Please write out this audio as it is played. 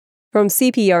From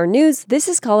CPR News, this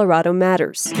is Colorado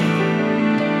Matters.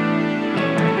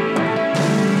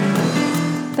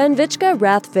 Fanvichka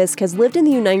Rathfisk has lived in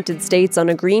the United States on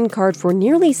a green card for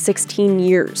nearly 16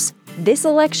 years. This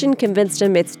election convinced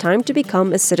him it's time to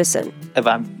become a citizen. If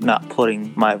I'm not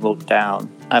putting my vote down,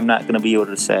 I'm not going to be able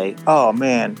to say, oh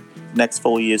man, next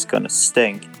 4 years is going to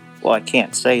stink. Well, I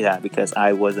can't say that because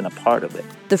I wasn't a part of it.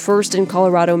 The first in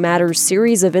Colorado Matters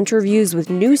series of interviews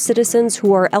with new citizens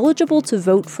who are eligible to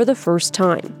vote for the first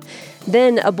time.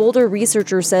 Then, a Boulder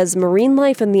researcher says marine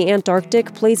life in the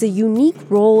Antarctic plays a unique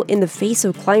role in the face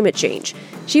of climate change.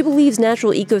 She believes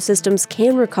natural ecosystems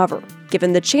can recover,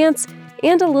 given the chance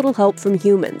and a little help from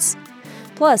humans.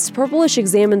 Plus, Purplish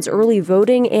examines early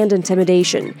voting and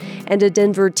intimidation, and a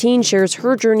Denver teen shares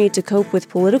her journey to cope with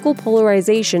political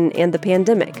polarization and the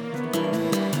pandemic.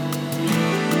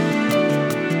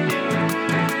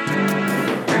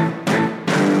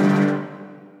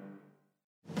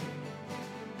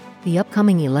 The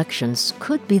upcoming elections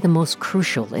could be the most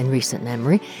crucial in recent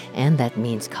memory, and that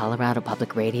means Colorado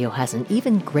Public Radio has an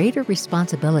even greater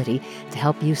responsibility to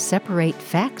help you separate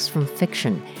facts from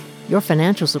fiction. Your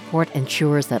financial support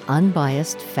ensures that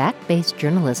unbiased, fact-based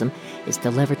journalism is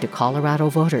delivered to Colorado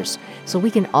voters, so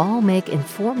we can all make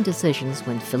informed decisions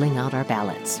when filling out our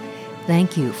ballots.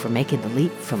 Thank you for making the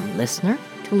leap from listener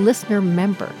to listener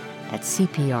member at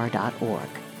CPR.org.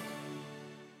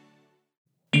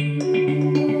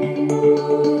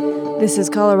 This is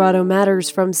Colorado Matters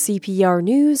from CPR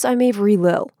News. I'm Avery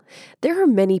Lill. There are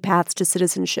many paths to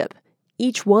citizenship.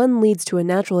 Each one leads to a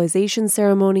naturalization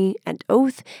ceremony, an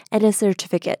oath, and a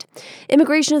certificate.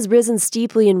 Immigration has risen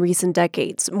steeply in recent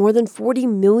decades. More than 40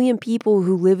 million people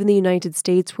who live in the United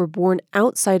States were born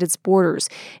outside its borders,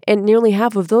 and nearly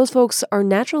half of those folks are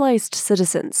naturalized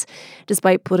citizens.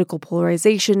 Despite political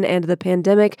polarization and the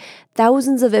pandemic,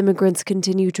 thousands of immigrants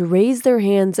continue to raise their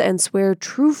hands and swear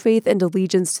true faith and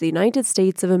allegiance to the United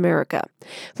States of America.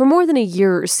 For more than a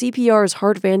year, CPR's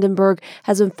Hart Vandenberg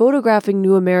has been photographing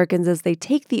new Americans as they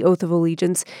take the oath of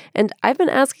allegiance, and I've been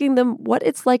asking them what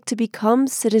it's like to become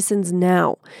citizens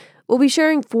now. We'll be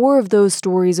sharing 4 of those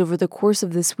stories over the course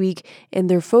of this week, and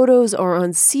their photos are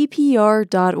on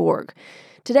CPR.org.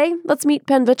 Today, let's meet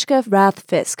Fanvichka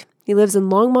Rathfisk. He lives in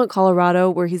Longmont, Colorado,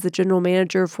 where he's the general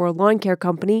manager for a lawn care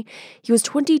company. He was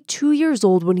 22 years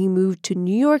old when he moved to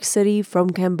New York City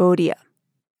from Cambodia.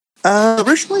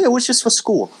 Originally, it was just for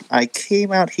school. I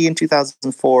came out here in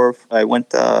 2004. I went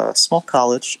to a small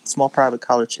private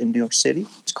college in New York City.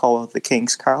 It's called the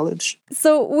King's College.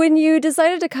 So when you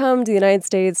decided to come to the United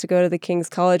States to go to the King's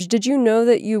College, did you know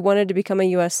that you wanted to become a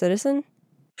U.S. citizen?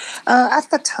 At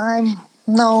the time,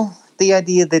 no. The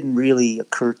idea didn't really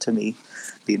occur to me.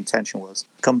 The intention was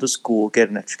come to school, get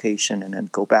an education, and then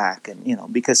go back.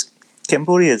 And, because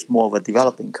Cambodia is more of a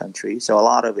developing country, so a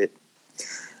lot of it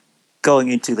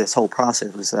going into this whole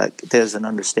process was like there's an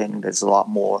understanding there's a lot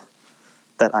more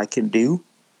that I can do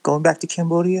going back to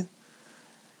Cambodia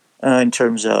in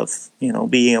terms of,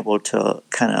 being able to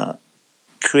kind of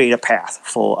create a path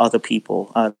for other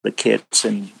people, the kids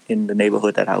in the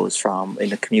neighborhood that I was from, in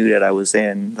the community that I was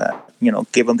in, that,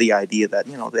 give them the idea that,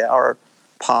 there are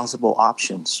possible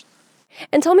options.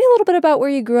 And tell me a little bit about where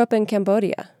you grew up in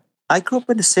Cambodia. I grew up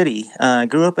in the city. I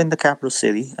grew up in the capital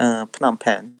city, Phnom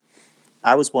Penh.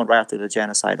 I was born right after the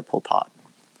genocide of Pol Pot.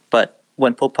 But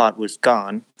when Pol Pot was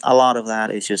gone, a lot of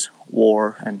that is just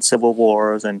war and civil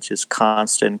wars and just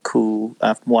constant coup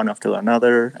one after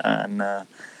another. And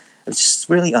it's just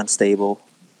really unstable.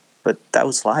 But that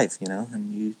was life,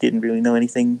 and you didn't really know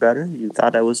anything better. You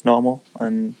thought that was normal.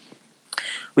 And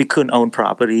we couldn't own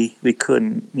property. We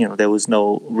couldn't, there was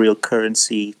no real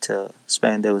currency to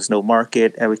spend. There was no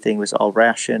market. Everything was all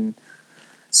ration.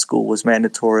 School was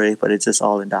mandatory, but it's just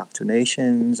all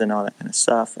indoctrinations and all that kind of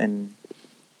stuff. And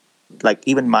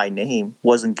even my name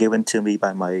wasn't given to me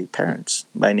by my parents.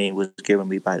 My name was given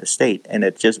me by the state, and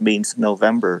it just means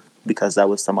November because that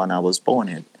was the month I was born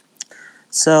in.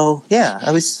 So yeah,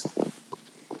 it was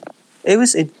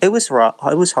rough.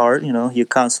 It was hard. You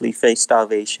constantly face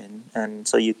starvation, and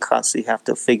so you constantly have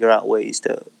to figure out ways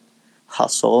to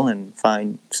hustle and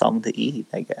find something to eat.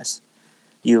 I guess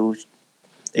you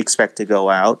expect to go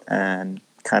out and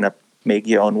kind of make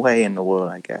your own way in the world,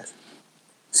 I guess,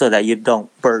 so that you don't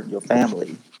burden your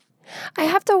family. I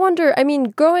have to wonder,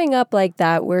 growing up like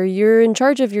that, where you're in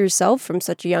charge of yourself from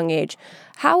such a young age,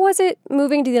 how was it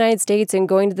moving to the United States and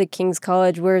going to the King's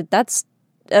College, where that's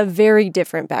a very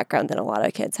different background than a lot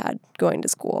of kids had going to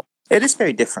school? It is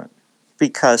very different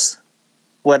because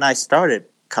when I started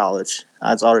college,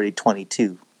 I was already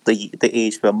 22, the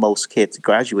age where most kids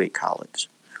graduate college.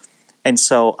 And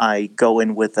so I go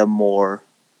in with a more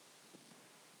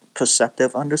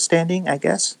perceptive understanding, I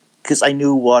guess, because I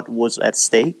knew what was at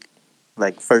stake.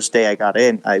 Like first day I got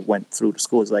in, I went through the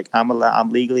school. It's like I'm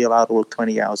legally allowed to work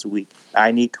 20 hours a week.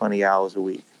 I need 20 hours a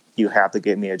week. You have to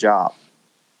give me a job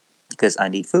because I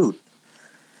need food.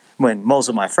 When most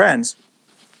of my friends,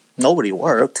 nobody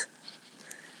worked,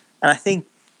 and I think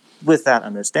with that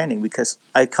understanding, because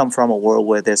I come from a world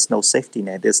where there's no safety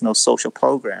net, there's no social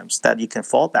programs that you can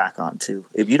fall back onto.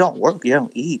 If you don't work, you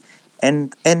don't eat.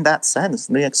 And in that sense,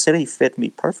 New York City fit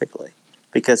me perfectly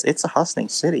because it's a hustling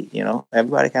city, you know.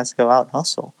 Everybody has to go out and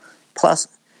hustle. Plus,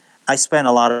 I spent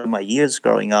a lot of my years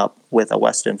growing up with a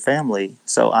Western family,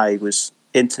 so I was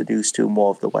introduced to more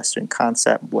of the Western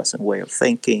concept, Western way of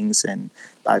thinking, and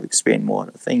I've experienced more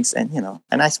of the things, and, you know,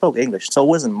 and I spoke English, so it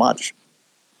wasn't much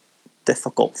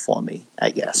difficult for me,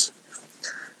 I guess.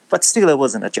 But still, it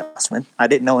was an adjustment. I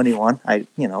didn't know anyone.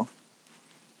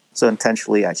 So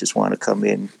intentionally, I just wanted to come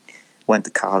in, went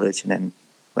to college, and then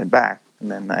went back. And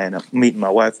then I ended up meeting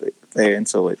my wife there, and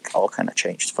so it all kind of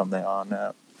changed from there on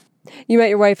out. You met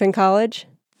your wife in college?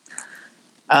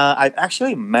 I've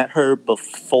actually met her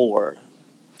before.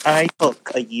 I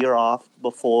took a year off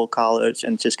before college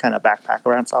and just kind of backpack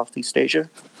around Southeast Asia.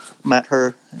 Met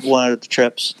her one of the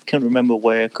trips. Couldn't remember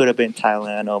where. Could have been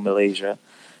Thailand or Malaysia.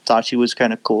 Thought she was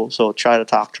kind of cool, so tried to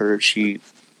talk to her. She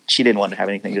didn't want to have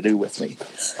anything to do with me.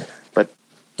 But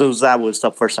that was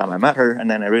the first time I met her, and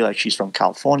then I realized she's from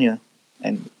California.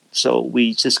 And so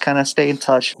we just kind of stayed in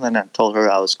touch. And then I told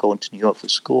her I was going to New York for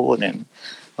school, and then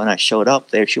when I showed up,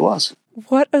 there she was.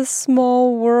 What a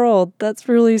small world. That's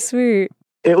really sweet.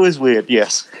 It was weird,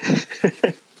 yes.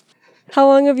 How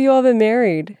long have you all been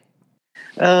married?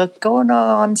 Going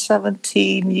on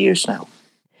 17 years now.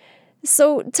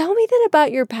 So tell me then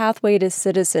about your pathway to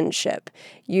citizenship.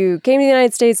 You came to the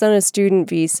United States on a student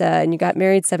visa and you got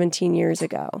married 17 years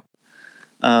ago.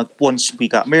 Once we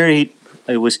got married,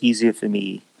 it was easier for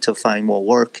me to find more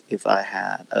work if I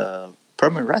had a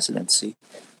permanent residency.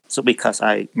 So because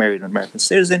I married an American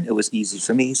citizen, it was easy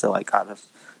for me. So I got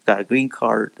a green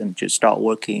card and just start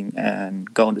working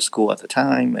and going to school at the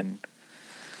time, and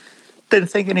didn't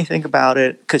think anything about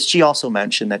it because she also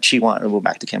mentioned that she wanted to move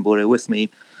back to Cambodia with me.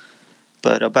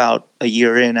 But about a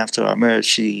year in after our marriage,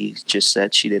 she just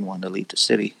said she didn't want to leave the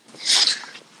city.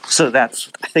 So I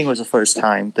think it was the first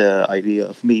time the idea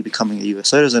of me becoming a U.S.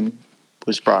 citizen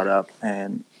was brought up,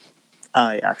 and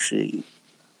I actually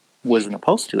wasn't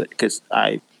opposed to it because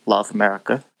I love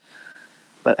America.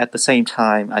 But at the same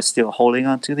time, I still holding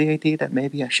on to the idea that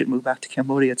maybe I should move back to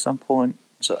Cambodia at some point.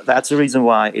 So that's the reason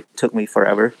why it took me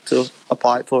forever to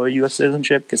apply for a U.S.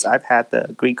 citizenship, because I've had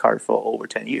the green card for over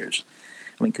 10 years.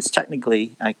 I mean, because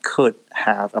technically I could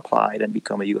have applied and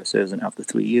become a U.S. citizen after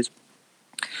 3 years.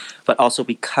 But also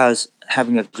because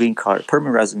having a green card,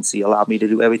 permanent residency, allowed me to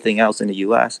do everything else in the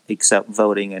U.S. except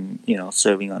voting and,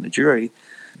 serving on the jury.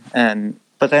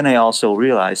 But then I also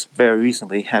realized very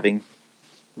recently, having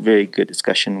very good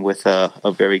discussion with a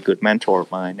very good mentor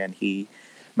of mine, and he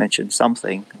mentioned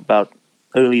something about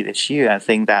early this year. I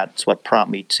think that's what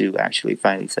prompted me to actually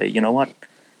finally say, you know what,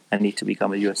 I need to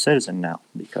become a U.S. citizen now,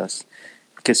 because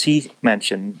he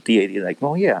mentioned the idea like,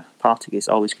 well, yeah, politics is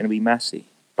always going to be messy,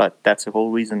 but that's the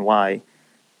whole reason why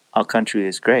our country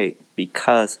is great,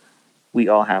 because we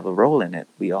all have a role in it.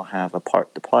 We all have a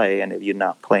part to play, and if you're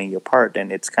not playing your part, then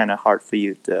it's kind of hard for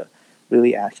you to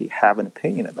really actually have an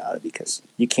opinion about it because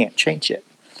you can't change it.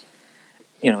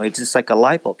 It's just like a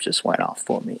light bulb just went off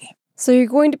for me. So you're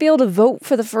going to be able to vote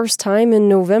for the first time in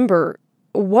November.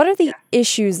 What are the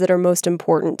issues that are most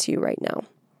important to you right now?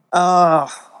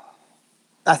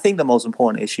 I think the most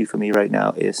important issue for me right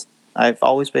now is I've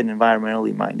always been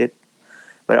environmentally minded,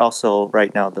 but also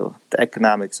right now the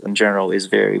economics in general is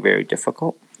very, very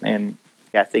difficult. And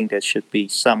I think there should be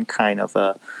some kind of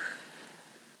a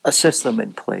system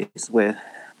in place where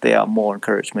there are more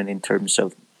encouragement in terms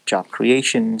of job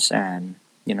creations and,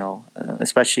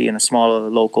 especially in the smaller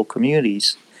local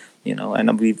communities,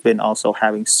 and we've been also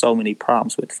having so many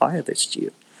problems with fire this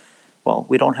year. Well,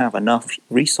 we don't have enough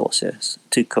resources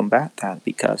to combat that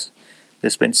because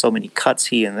there's been so many cuts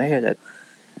here and there that,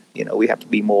 we have to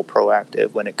be more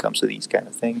proactive when it comes to these kind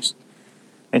of things.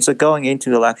 And so going into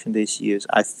the election this year,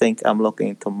 I think I'm looking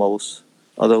into most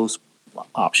of those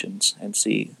options and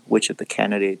see which of the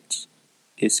candidates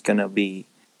is going to be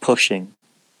pushing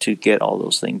to get all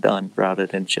those things done rather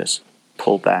than just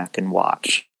pull back and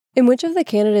watch. And which of the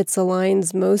candidates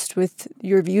aligns most with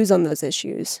your views on those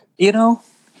issues?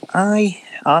 I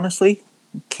honestly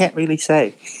can't really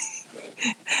say.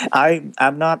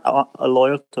 I'm not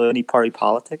loyal to any party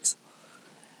politics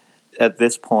at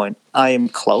this point. I am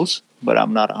close, but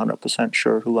I'm not 100%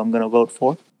 sure who I'm going to vote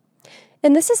for.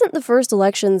 And this isn't the first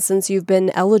election since you've been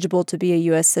eligible to be a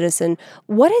U.S. citizen.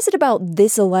 What is it about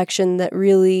this election that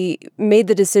really made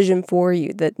the decision for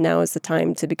you that now is the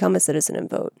time to become a citizen and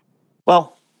vote?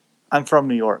 Well, I'm from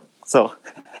New York, so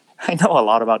I know a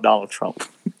lot about Donald Trump.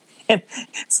 And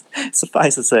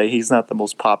suffice to say, he's not the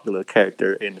most popular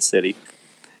character in the city.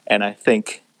 And I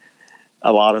think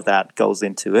a lot of that goes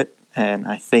into it. And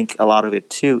I think a lot of it,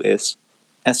 too, is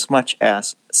as much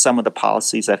as some of the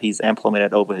policies that he's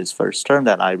implemented over his first term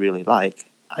that I really like,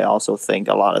 I also think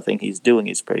a lot of things he's doing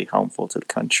is pretty harmful to the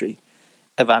country.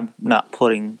 If I'm not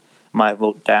putting my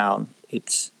vote down,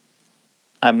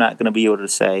 I'm not going to be able to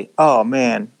say, oh,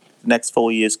 man, the next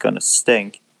 4 years is going to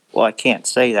stink. Well, I can't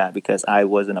say that because I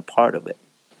wasn't a part of it.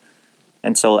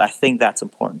 And so I think that's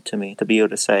important to me, to be able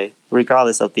to say,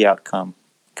 regardless of the outcome,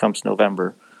 comes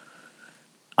November,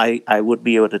 I would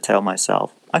be able to tell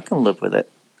myself, I can live with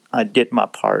it. I did my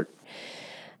part.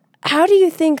 How do you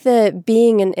think that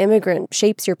being an immigrant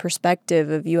shapes your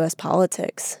perspective of U.S.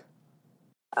 politics?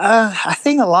 I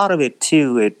think a lot of it,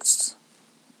 too, it's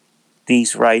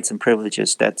these rights and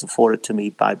privileges that's afforded to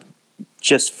me by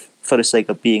just for the sake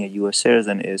of being a U.S.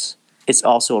 citizen it's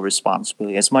also a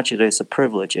responsibility. As much as it is a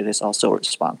privilege, it is also a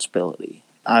responsibility.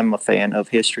 I'm a fan of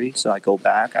history, so I go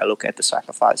back, I look at the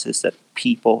sacrifices that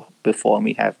people before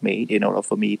me have made in order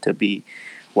for me to be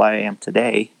what I am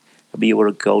today, to be able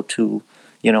to go to,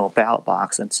 a ballot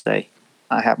box and say,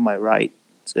 I have my right.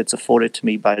 It's afforded to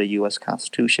me by the U.S.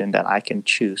 Constitution that I can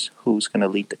choose who's going to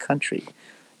lead the country.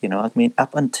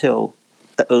 Up until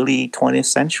the early 20th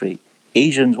century,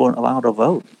 Asians weren't allowed to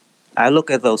vote. I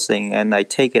look at those things and I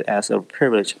take it as a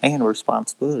privilege and a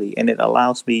responsibility, and it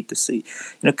allows me to see,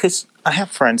 because I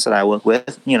have friends that I work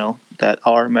with, that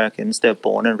are Americans, they're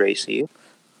born and raised here.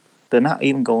 They're not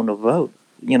even going to vote.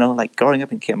 Like growing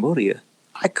up in Cambodia,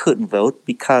 I couldn't vote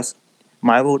because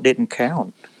my vote didn't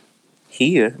count.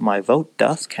 Here, my vote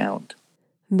does count.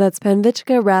 That's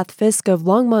Panvichka Rath-Fisk of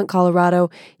Longmont, Colorado.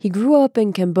 He grew up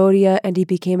in Cambodia and he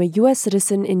became a U.S.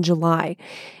 citizen in July.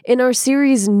 In our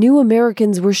series, New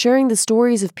Americans, we're sharing the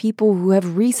stories of people who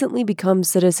have recently become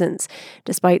citizens,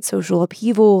 despite social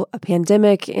upheaval, a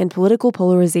pandemic, and political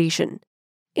polarization.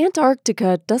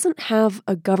 Antarctica doesn't have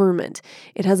a government.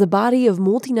 It has a body of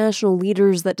multinational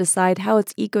leaders that decide how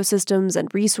its ecosystems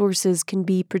and resources can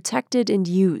be protected and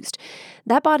used.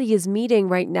 That body is meeting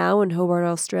right now in Hobart,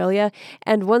 Australia,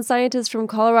 and one scientist from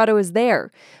Colorado is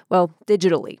there. Well,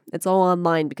 digitally. It's all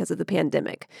online because of the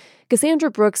pandemic.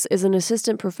 Cassandra Brooks is an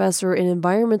assistant professor in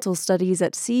environmental studies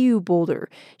at CU Boulder.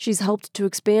 She's helped to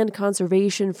expand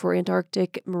conservation for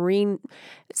Antarctic marine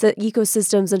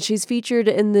ecosystems, and she's featured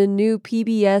in the new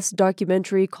PBS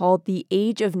documentary called The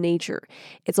Age of Nature.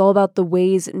 It's all about the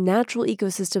ways natural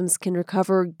ecosystems can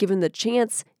recover given the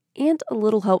chance and a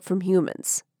little help from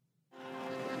humans.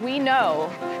 We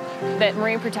know that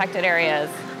marine protected areas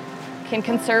can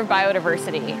conserve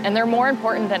biodiversity, and they're more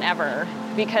important than ever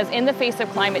because in the face of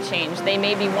climate change, they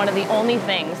may be one of the only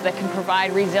things that can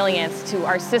provide resilience to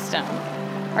our system.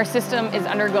 Our system is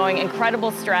undergoing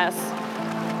incredible stress,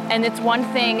 and it's one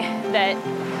thing that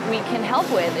we can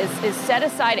help with is set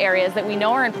aside areas that we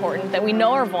know are important, that we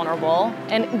know are vulnerable,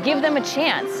 and give them a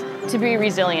chance to be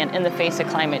resilient in the face of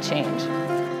climate change.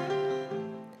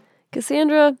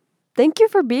 Cassandra, thank you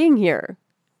for being here.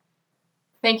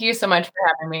 Thank you so much for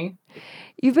having me.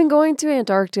 You've been going to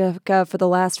Antarctica for the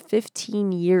last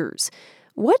 15 years.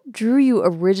 What drew you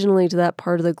originally to that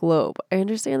part of the globe? I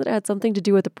understand that it had something to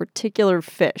do with a particular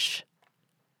fish.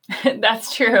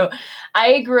 That's true.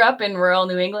 I grew up in rural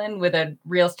New England with a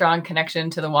real strong connection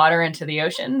to the water and to the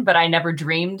ocean, but I never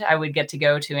dreamed I would get to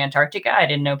go to Antarctica. I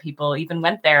didn't know people even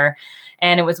went there.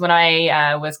 And it was when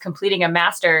I was completing a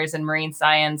master's in marine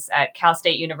science at Cal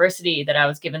State University that I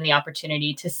was given the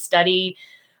opportunity to study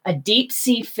a deep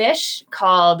sea fish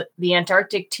called the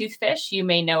Antarctic toothfish. You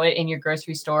may know it in your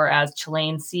grocery store as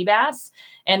Chilean sea bass.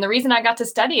 And the reason I got to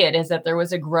study it is that there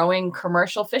was a growing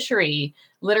commercial fishery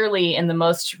literally in the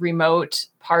most remote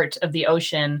part of the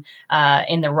ocean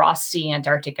in the Ross Sea,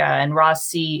 Antarctica. And Ross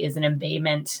Sea is an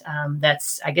embayment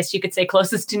that's, I guess you could say,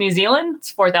 closest to New Zealand.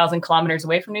 It's 4,000 kilometers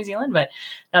away from New Zealand, but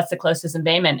that's the closest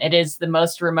embayment. It is the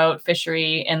most remote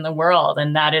fishery in the world.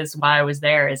 And that is why I was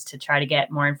there, is to try to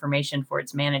get more information for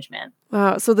its management.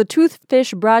 Wow. So the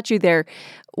toothfish brought you there.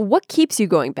 What keeps you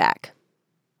going back?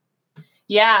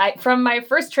 Yeah, from my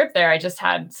first trip there, I just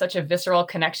had such a visceral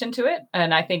connection to it.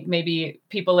 And I think maybe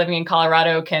people living in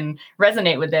Colorado can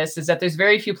resonate with this, is that there's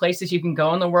very few places you can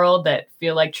go in the world that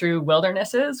feel like true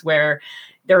wildernesses, where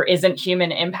there isn't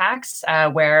human impacts,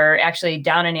 where actually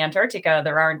down in Antarctica,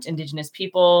 there aren't indigenous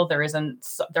people, there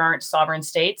aren't sovereign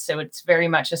states. So it's very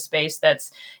much a space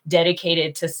that's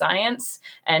dedicated to science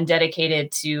and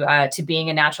dedicated to being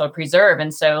a natural preserve.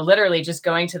 And so literally just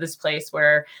going to this place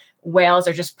where whales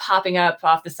are just popping up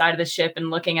off the side of the ship and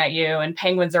looking at you, and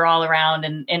penguins are all around,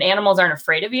 and animals aren't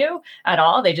afraid of you at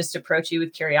all. They just approach you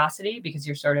with curiosity because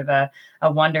you're sort of a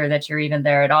wonder that you're even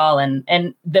there at all.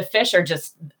 And the fish are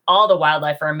just, all the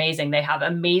wildlife are amazing. They have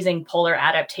amazing polar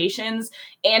adaptations,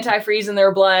 antifreeze in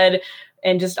their blood,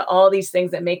 and just all these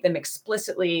things that make them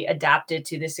explicitly adapted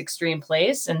to this extreme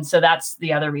place. And so that's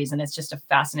the other reason. It's just a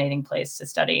fascinating place to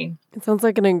study. It sounds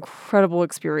like an incredible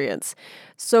experience.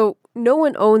 So no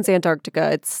one owns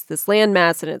Antarctica. It's this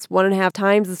landmass, and it's 1.5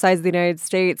 times the size of the United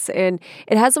States. And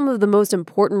it has some of the most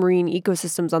important marine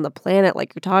ecosystems on the planet,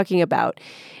 like you're talking about.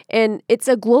 And it's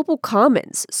a global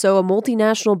commons, so a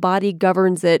multinational body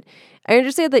governs it. I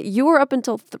understand that you were up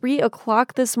until 3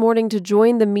 o'clock this morning to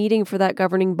join the meeting for that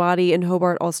governing body in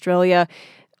Hobart, Australia.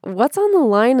 What's on the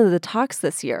line of the talks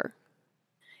this year?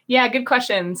 Yeah, good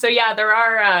question. So yeah, there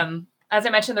are, as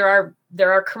I mentioned,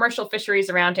 there are commercial fisheries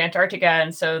around Antarctica.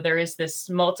 And so there is this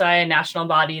multinational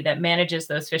body that manages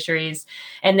those fisheries.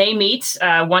 And they meet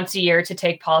once a year to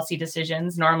take policy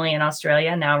decisions, normally in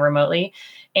Australia, now remotely.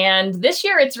 And this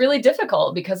year, it's really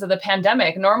difficult because of the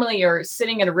pandemic. Normally, you're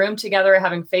sitting in a room together,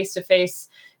 having face-to-face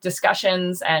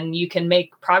discussions, and you can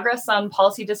make progress on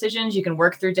policy decisions. You can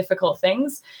work through difficult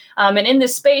things. And in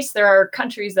this space, there are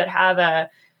countries that have a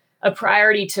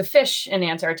priority to fish in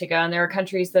Antarctica, and there are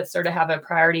countries that sort of have a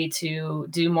priority to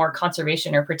do more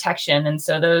conservation or protection. And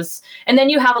so and then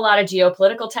you have a lot of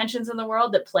geopolitical tensions in the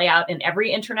world that play out in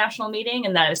every international meeting,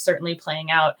 and that is certainly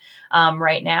playing out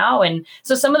right now. And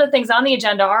so some of the things on the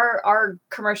agenda are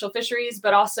commercial fisheries,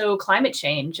 but also climate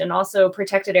change and also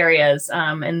protected areas,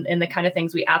 and the kind of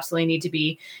things we absolutely need to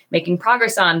be making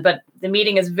progress on. But the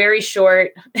meeting is very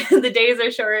short. The days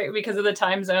are short because of the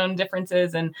time zone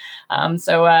differences. And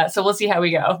so we'll see how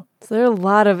we go. So there are a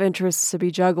lot of interests to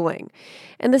be juggling.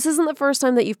 And this isn't the first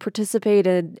time that you've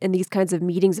participated in these kinds of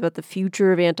meetings about the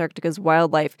future of Antarctica's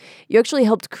wildlife. You actually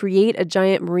helped create a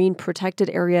giant marine protected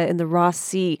area in the Ross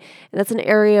Sea. And that's an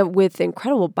area with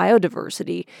incredible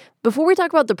biodiversity. Before we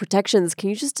talk about the protections, can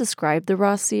you just describe the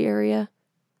Ross Sea area?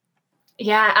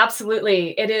 Yeah,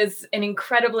 absolutely. It is an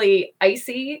incredibly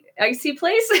icy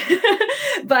place,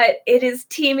 but it is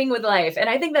teeming with life. And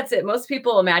I think that's it. Most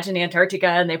people imagine Antarctica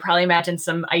and they probably imagine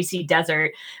some icy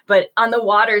desert, but on the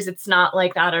waters, it's not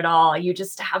like that at all. You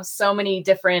just have so many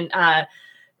different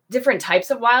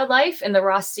types of wildlife. In the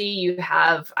Ross Sea, you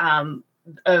have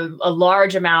a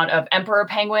large amount of emperor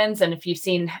penguins. And if you've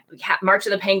seen March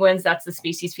of the Penguins, that's the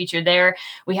species featured there.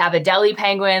 We have Adelie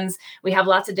penguins. We have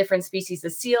lots of different species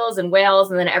of seals and whales,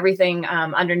 and then everything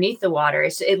underneath the water.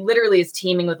 It literally is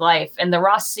teeming with life. And the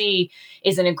Ross Sea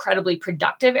is an incredibly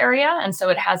productive area. And so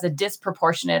it has a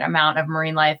disproportionate amount of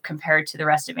marine life compared to the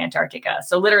rest of Antarctica.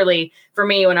 So literally, for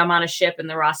me, when I'm on a ship in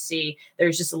the Ross Sea,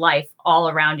 there's just life all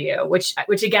around you, which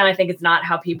again, I think is not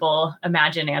how people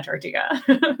imagine Antarctica.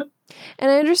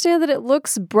 And I understand that it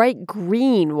looks bright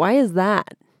green. Why is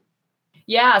that?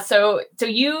 Yeah, so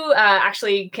you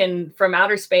actually can, from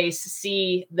outer space,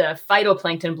 see the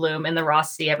phytoplankton bloom in the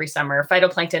Ross Sea every summer.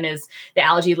 Phytoplankton is the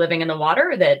algae living in the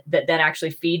water that then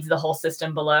actually feeds the whole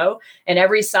system below. And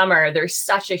every summer, there's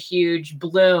such a huge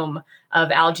bloom of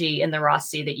algae in the Ross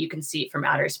Sea that you can see from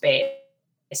outer space.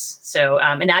 So,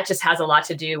 and that just has a lot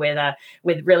to do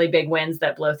with really big winds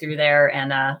that blow through there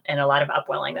and a lot of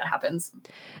upwelling that happens.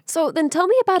 So then tell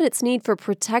me about its need for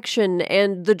protection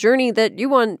and the journey that you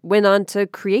went on to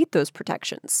create those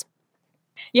protections.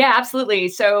 Yeah, absolutely.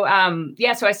 So,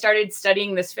 so I started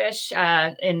studying this fish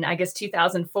in, I guess,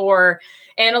 2004.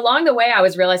 And along the way, I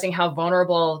was realizing how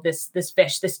vulnerable this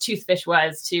toothfish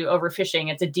was to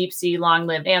overfishing. It's a deep sea,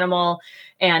 long-lived animal.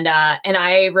 And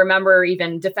I remember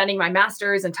even defending my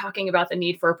master's and talking about the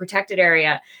need for a protected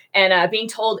area and being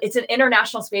told it's an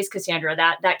international space, Cassandra,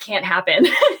 that can't happen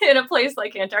in a place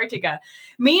like Antarctica.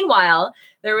 Meanwhile,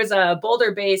 there was a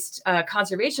Boulder-based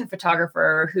conservation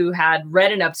photographer who had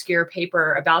read an obscure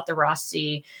paper about the Ross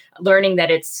Sea, learning that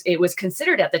it was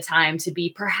considered at the time to be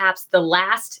perhaps the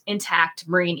last intact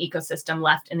marine ecosystem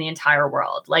left in the entire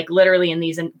world. Like literally in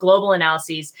these global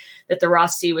analyses, that the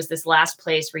Ross Sea was this last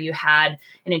place where you had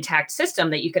an intact system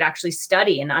that you could actually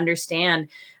study and understand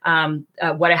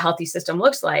what a healthy system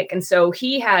looks like. And so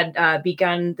he had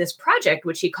begun this project,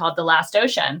 which he called The Last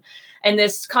Ocean. And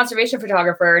this conservation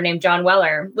photographer named John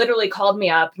Weller literally called me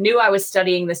up, knew I was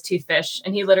studying this toothfish.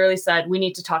 And he literally said, we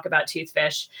need to talk about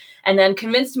toothfish. And then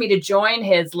convinced me to join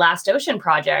his Last Ocean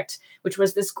project, which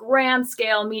was this grand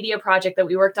scale media project that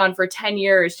we worked on for 10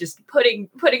 years, just putting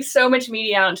so much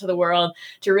media out into the world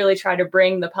to really try to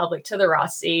bring the public to the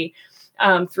Ross Sea.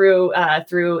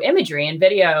 Through imagery and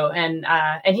video.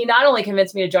 And he not only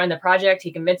convinced me to join the project,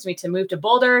 he convinced me to move to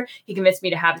Boulder. He convinced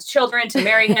me to have his children, to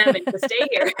marry him, and to stay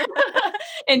here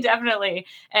indefinitely.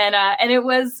 And it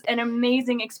was an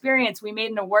amazing experience. We made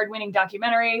an award-winning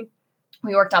documentary.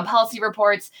 We worked on policy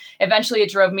reports. Eventually, it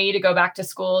drove me to go back to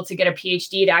school to get a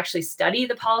PhD to actually study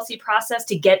the policy process,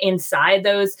 to get inside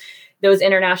those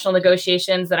international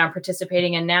negotiations that I'm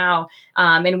participating in now.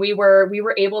 And we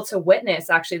were able to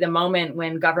witness actually the moment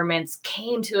when governments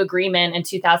came to agreement in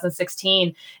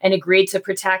 2016 and agreed to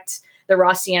protect the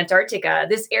Ross Sea Antarctica.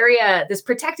 This area, this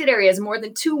protected area, is more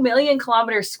than 2 million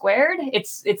kilometers squared.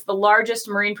 It's the largest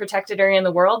marine protected area in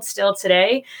the world still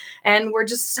today. And we're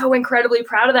just so incredibly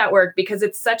proud of that work because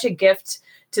it's such a gift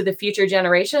to the future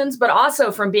generations. But also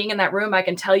from being in that room, I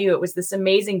can tell you it was this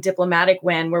amazing diplomatic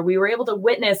win where we were able to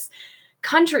witness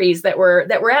countries that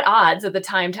were at odds at the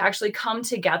time to actually come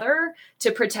together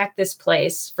to protect this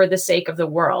place for the sake of the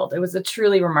world. It was a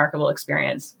truly remarkable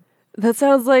experience. That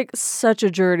sounds like such a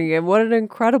journey, and what an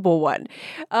incredible one.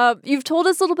 You've told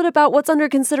us a little bit about what's under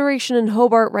consideration in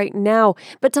Hobart right now,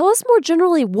 but tell us more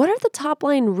generally, what are the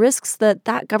top-line risks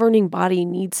that governing body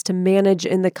needs to manage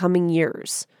in the coming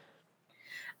years?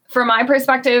 From my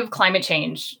perspective, climate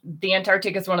change. The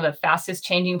Antarctic is one of the fastest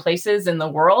changing places in the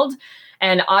world.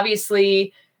 And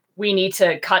obviously, we need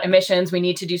to cut emissions. We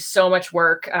need to do so much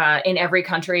work in every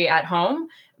country at home.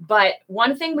 But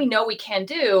one thing we know we can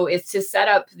do is to set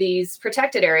up these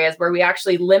protected areas where we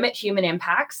actually limit human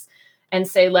impacts and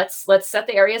say, let's set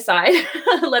the area aside.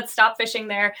 Let's stop fishing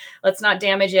there. Let's not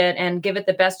damage it and give it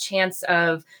the best chance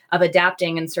of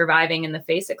adapting and surviving in the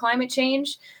face of climate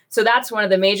change. So that's one of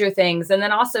the major things. And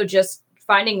then also just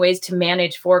finding ways to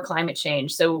manage for climate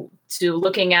change. So to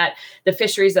looking at the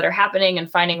fisheries that are happening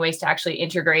and finding ways to actually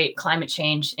integrate climate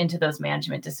change into those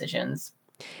management decisions.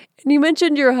 And you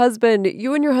mentioned your husband.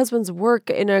 You and your husband's work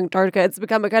in Antarctica, it's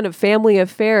become a kind of family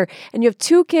affair. And you have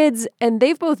 2 kids, and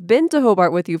they've both been to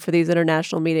Hobart with you for these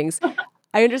international meetings.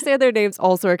 I understand their names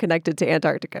also are connected to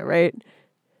Antarctica, right?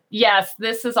 Yes,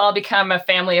 this has all become a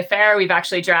family affair. We've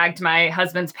actually dragged my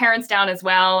husband's parents down as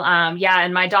well.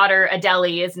 And my daughter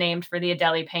Adélie is named for the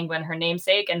Adélie penguin, her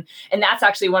namesake. And that's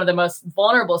actually one of the most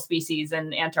vulnerable species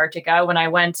in Antarctica. When I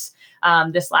went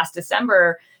this last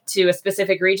December to a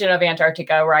specific region of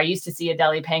Antarctica where I used to see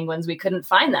Adélie penguins, we couldn't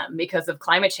find them because of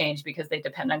climate change, because they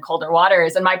depend on colder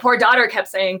waters. And my poor daughter kept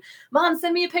saying, "Mom,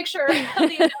 send me a picture of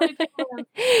the Adélie penguin,"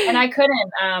 and I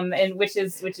couldn't. And which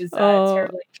is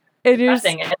terribly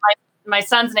depressing. And my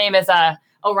son's name is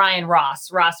Orion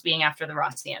Ross. Ross being after the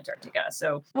Ross Sea Antarctica.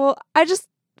 So, well, I just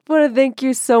want to thank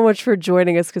you so much for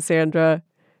joining us, Cassandra.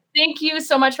 Thank you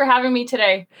so much for having me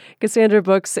today. Cassandra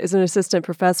Books is an assistant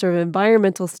professor of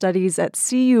environmental studies at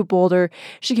CU Boulder.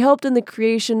 She helped in the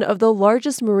creation of the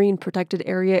largest marine protected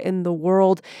area in the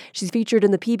world. She's featured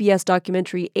in the PBS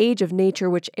documentary Age of Nature,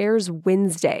 which airs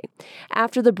Wednesday.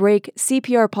 After the break,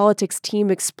 CPR Politics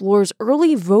team explores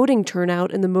early voting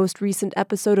turnout in the most recent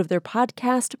episode of their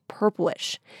podcast,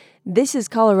 Purplish. This is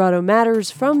Colorado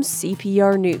Matters from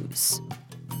CPR News.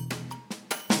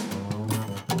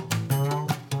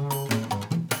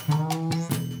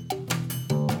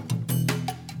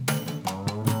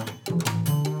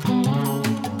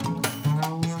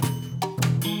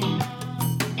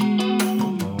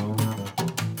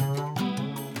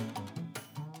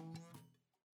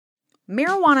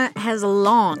 Marijuana has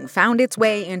long found its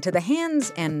way into the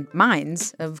hands and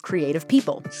minds of creative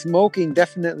people. Smoking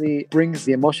definitely brings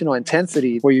the emotional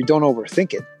intensity where you don't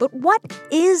overthink it. But what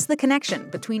is the connection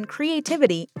between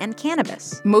creativity and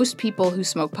cannabis? Most people who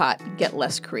smoke pot get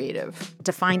less creative.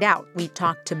 To find out, we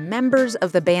talked to members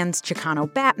of the bands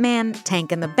Chicano Batman,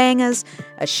 Tank and the Bangas,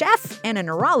 a chef, and a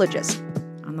neurologist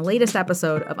on the latest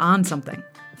episode of On Something.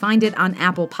 Find it on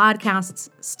Apple Podcasts,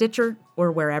 Stitcher,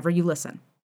 or wherever you listen.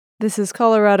 This is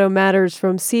Colorado Matters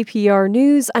from CPR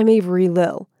News. I'm Avery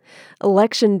Lill.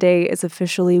 Election Day is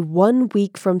officially 1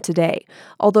 week from today,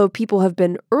 although people have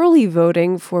been early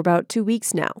voting for about 2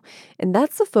 weeks now. And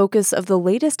that's the focus of the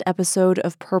latest episode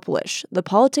of Purplish, the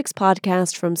politics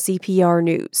podcast from CPR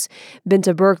News.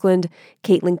 Binta Birkeland,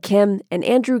 Caitlin Kim, and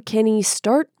Andrew Kinney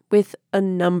start with a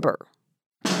number.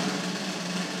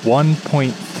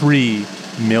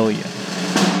 1.3 million.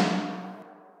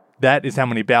 That is how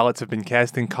many ballots have been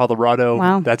cast in Colorado.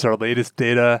 Wow. That's our latest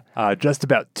data, just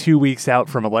about 2 weeks out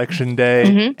from Election Day.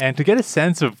 Mm-hmm. And to get a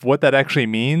sense of what that actually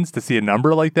means, to see a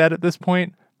number like that at this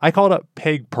point, I called up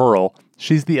Peg Pearl.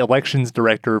 She's the elections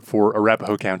director for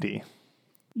Arapahoe County.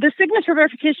 The signature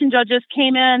verification judges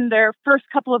came in their first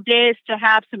couple of days to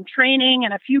have some training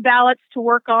and a few ballots to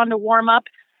work on to warm up.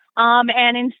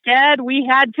 And instead, we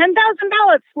had 10,000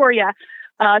 ballots for you.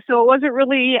 So it wasn't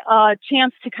really a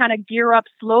chance to kind of gear up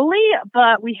slowly,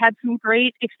 but we had some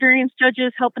great experienced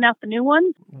judges helping out the new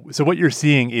ones. So what you're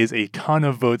seeing is a ton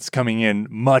of votes coming in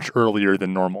much earlier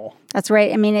than normal. That's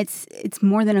right. I mean, it's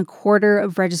more than a quarter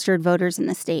of registered voters in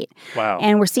the state. Wow.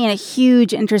 And we're seeing a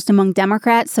huge interest among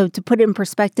Democrats. So to put it in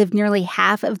perspective, nearly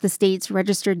half of the state's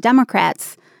registered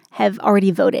Democrats have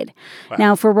already voted. Wow.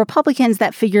 Now, for Republicans,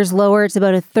 that figure's lower. It's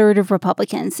about a third of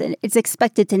Republicans. And it's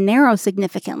expected to narrow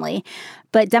significantly.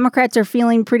 But Democrats are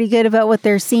feeling pretty good about what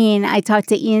they're seeing. I talked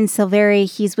to Ian Silveri.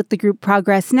 He's with the group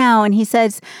Progress Now, and he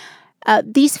says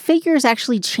these figures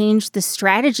actually change the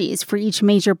strategies for each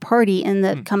major party in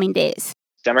the coming days.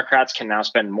 Democrats can now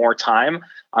spend more time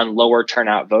on lower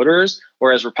turnout voters,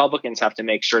 whereas Republicans have to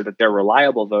make sure that their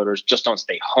reliable voters just don't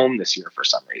stay home this year for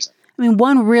some reason. I mean,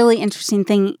 one really interesting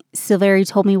thing Silveri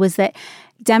told me was that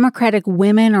Democratic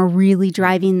women are really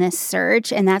driving this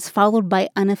surge, and that's followed by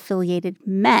unaffiliated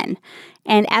men.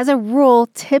 And as a rule,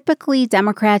 typically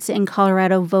Democrats in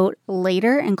Colorado vote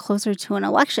later and closer to an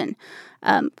election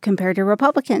compared to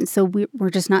Republicans. So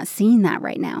we're just not seeing that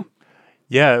right now.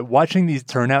 Yeah, watching these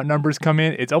turnout numbers come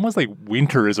in, it's almost like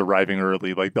winter is arriving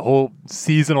early. Like the whole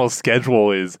seasonal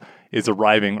schedule is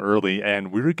arriving early,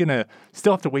 and we're going to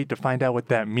still have to wait to find out what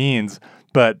that means.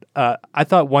 But I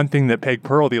thought one thing that Peg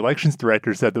Pearl, the elections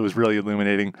director, said that was really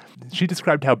illuminating. She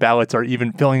described how ballots are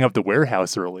even filling up the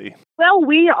warehouse early. Well,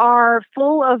 we are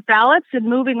full of ballots and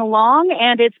moving along,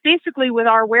 and it's basically with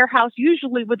our warehouse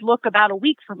usually would look about a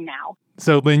week from now.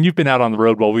 So, Lynn, you've been out on the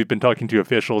road while we've been talking to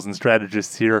officials and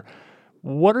strategists here.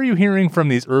 What are you hearing from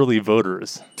these early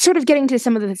voters? Sort of getting to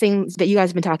some of the things that you guys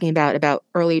have been talking about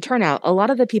early turnout. A lot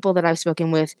of the people that I've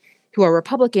spoken with who are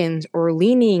Republicans or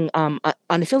leaning,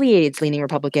 unaffiliated leaning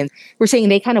Republicans, were saying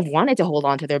they kind of wanted to hold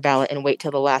on to their ballot and wait till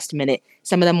the last minute.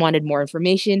 Some of them wanted more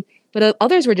information, but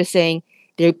others were just saying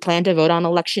they plan to vote on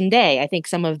Election Day. I think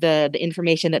some of the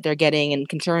information that they're getting and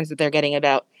concerns that they're getting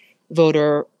about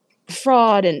voter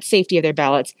fraud and safety of their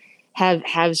ballots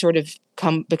have sort of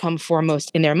become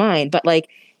foremost in their mind. But like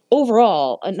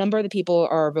overall, a number of the people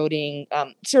are voting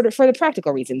sort of for the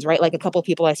practical reasons, right? Like a couple of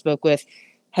people I spoke with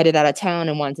headed out of town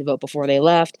and wanted to vote before they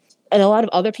left. And a lot of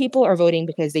other people are voting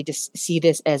because they just see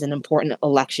this as an important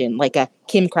election, like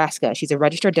Kim Kraska. She's a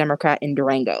registered Democrat in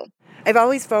Durango. I've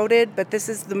always voted, but this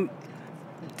is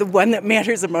the one that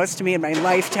matters the most to me in my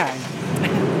lifetime.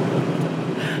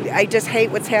 I just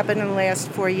hate what's happened in the last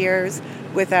 4 years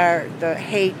with the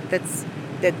hate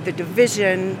the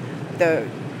division, the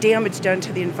damage done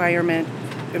to the environment,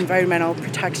 environmental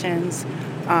protections.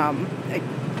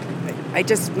 I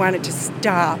just want it to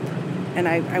stop, and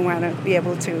I want to be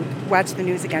able to watch the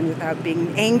news again without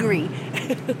being angry.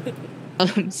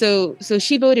 So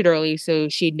she voted early, so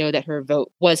she'd know that her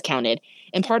vote was counted.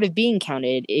 And part of being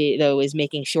counted, though, is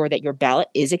making sure that your ballot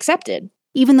is accepted.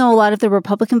 Even though a lot of the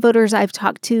Republican voters I've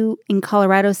talked to in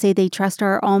Colorado say they trust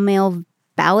our all-mail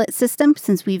ballot system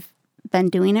since we've been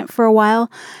doing it for a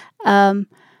while.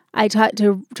 I talked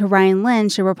to Ryan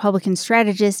Lynch, a Republican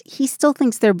strategist. He still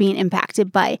thinks they're being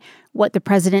impacted by what the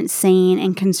president's saying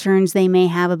and concerns they may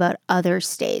have about other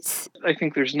states. I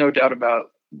think there's no doubt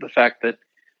about the fact that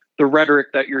the rhetoric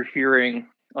that you're hearing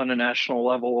on a national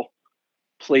level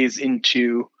plays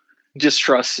into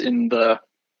distrust in the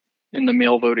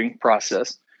mail voting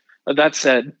process. That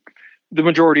said, the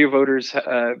majority of voters,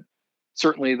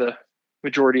 certainly the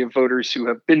majority of voters who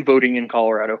have been voting in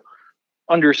Colorado,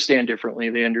 understand differently.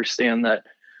 They understand that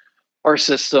our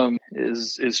system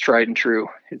is tried and true.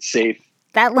 It's safe.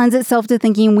 That lends itself to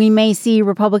thinking we may see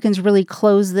Republicans really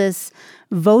close this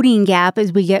voting gap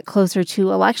as we get closer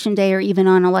to Election Day or even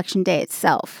on Election Day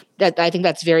itself. I think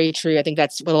that's very true. I think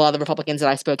that's what a lot of the Republicans that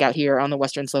I spoke out here on the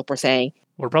Western Slope were saying.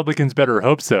 Well, Republicans better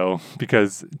hope so,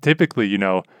 because typically,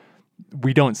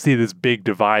 we don't see this big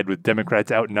divide with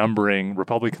Democrats outnumbering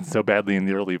Republicans so badly in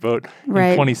the early vote. Right.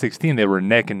 In 2016, they were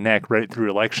neck and neck right through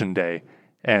Election Day.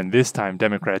 And this time,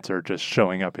 Democrats are just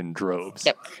showing up in droves.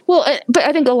 Yep. Well, but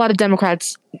I think a lot of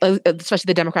Democrats, especially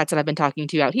the Democrats that I've been talking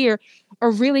to out here,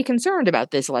 are really concerned about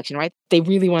this election, right? They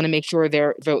really want to make sure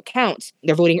their vote counts.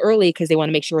 They're voting early because they want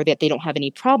to make sure that they don't have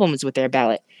any problems with their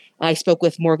ballot. I spoke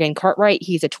with Morgan Cartwright.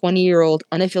 He's a 20-year-old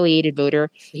unaffiliated voter.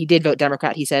 He did vote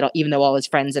Democrat, he said, even though all his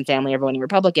friends and family are voting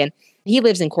Republican. He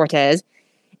lives in Cortez.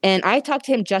 And I talked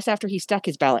to him just after he stuck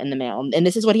his ballot in the mail, and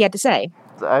this is what he had to say.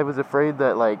 I was afraid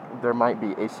that, there might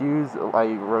be issues. I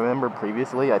remember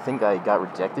previously, I think I got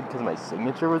rejected because my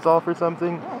signature was off or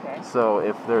something. Okay. So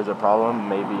if there's a problem,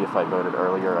 maybe if I voted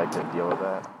earlier, I could deal with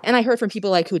that. And I heard from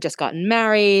people who had just gotten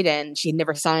married, and she'd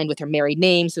never signed with her married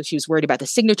name, so she was worried about the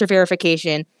signature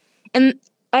verification. And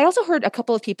I also heard a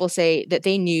couple of people say that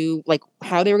they knew,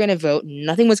 how they were going to vote,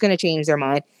 nothing was going to change their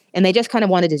mind, and they just kind of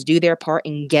wanted to do their part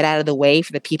and get out of the way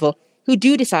for the people who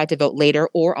do decide to vote later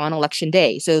or on election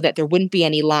day, so that there wouldn't be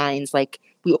any lines like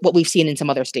what we've seen in some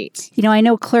other states. I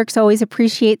know clerks always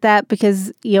appreciate that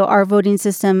because, our voting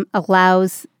system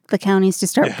allows the counties to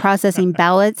start processing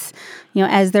ballots,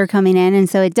 as they're coming in. And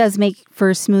so it does make for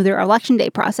a smoother election day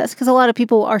process because a lot of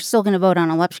people are still going to vote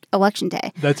on election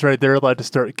day. That's right. They're allowed to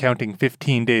start counting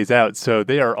 15 days out. So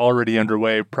they are already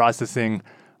underway processing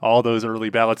all those early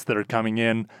ballots that are coming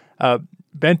in.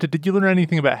 Bente, did you learn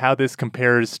anything about how this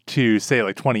compares to, say,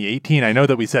 2018? I know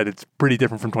that we said it's pretty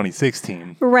different from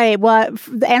 2016. Right. Well,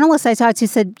 the analysts I talked to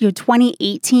said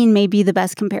 2018 may be the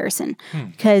best comparison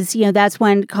because, that's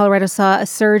when Colorado saw a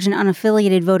surge in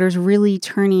unaffiliated voters really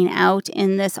turning out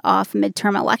in this off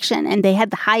midterm election. And they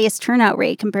had the highest turnout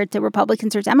rate compared to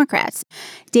Republicans or Democrats.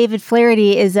 David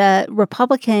Flaherty is a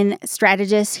Republican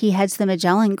strategist. He heads the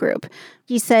Magellan Group.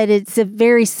 He said it's a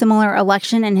very similar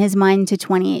election in his mind to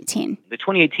 2018. The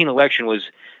 2018 election was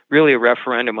really a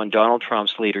referendum on Donald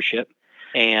Trump's leadership.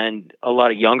 And a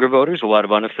lot of younger voters, a lot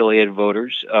of unaffiliated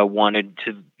voters wanted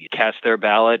to cast their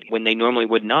ballot when they normally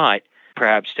would not,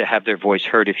 perhaps to have their voice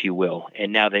heard, if you will.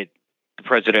 And now that the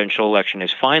presidential election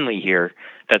is finally here,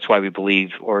 that's why we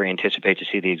believe or anticipate to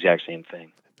see the exact same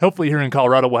thing. Hopefully here in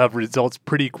Colorado, we'll have results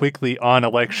pretty quickly on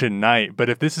election night. But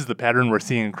if this is the pattern we're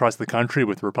seeing across the country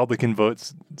with Republican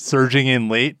votes surging in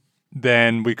late,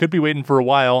 then we could be waiting for a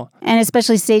while. And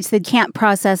especially states that can't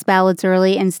process ballots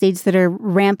early and states that are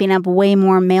ramping up way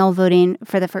more mail voting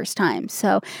for the first time.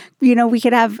 So, we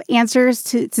could have answers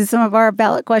to some of our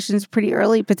ballot questions pretty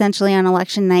early, potentially on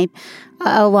election night.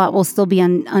 A lot will still be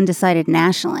undecided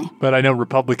nationally. But I know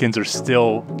Republicans are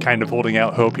still kind of holding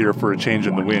out hope here for a change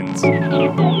in the winds.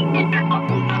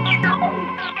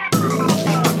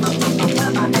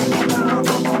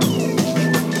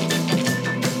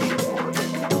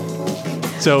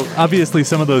 So obviously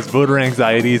some of those voter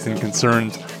anxieties and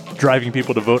concerns driving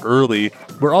people to vote early,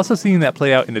 we're also seeing that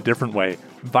play out in a different way.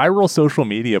 Viral social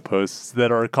media posts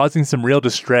that are causing some real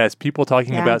distress, people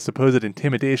talking about supposed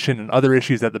intimidation and other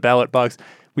issues at the ballot box.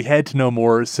 We had to know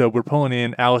more, so we're pulling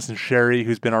in Allison Sherry,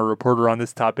 who's been our reporter on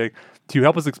this topic, to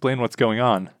help us explain what's going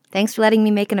on. Thanks for letting me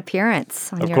make an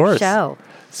appearance on your show.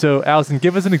 So Allison,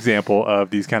 give us an example of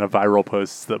these kind of viral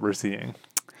posts that we're seeing.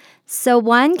 So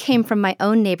one came from my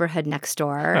own neighborhood next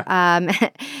door,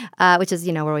 which is,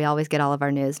 where we always get all of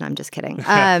our news. No, I'm just kidding.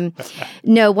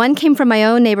 No, one came from my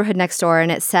own neighborhood next door,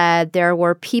 and it said there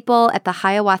were people at the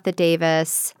Hiawatha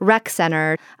Davis Rec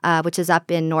Center, which is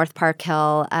up in North Park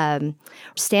Hill,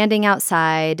 standing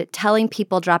outside, telling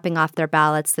people dropping off their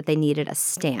ballots that they needed a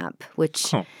stamp,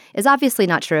 which is obviously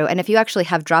not true. And if you actually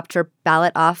have dropped your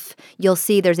ballot off, you'll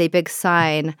see there's a big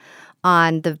sign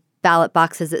on the ballot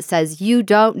boxes that says you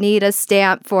don't need a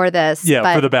stamp for this.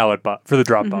 Yeah, for the ballot box, for the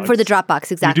drop box. For the drop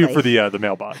box, exactly. You do for the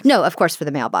mailbox. No, of course for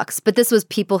the mailbox. But this was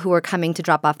people who were coming to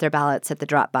drop off their ballots at the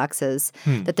drop boxes.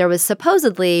 That there was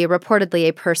reportedly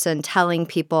a person telling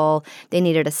people they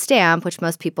needed a stamp, which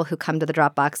most people who come to the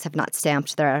drop box have not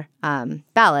stamped their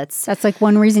ballots. That's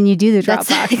one reason you do the drop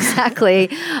box. Exactly.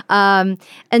 And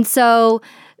so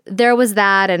there was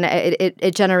that, and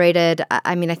it generated,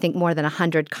 I think, more than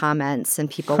 100 comments, and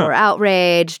people were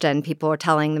outraged, and people were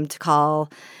telling them to call,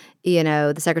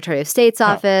 the Secretary of State's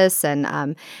office.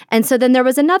 And so then there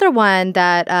was another one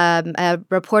that a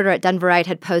reporter at Denverite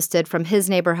had posted from his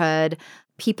neighborhood,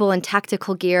 people in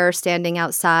tactical gear standing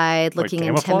outside, looking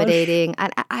intimidating.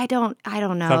 I don't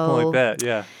know. Something like that,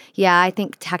 yeah. Yeah, I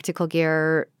think tactical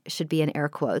gear should be in air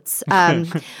quotes. And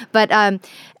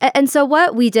so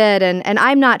what we did, and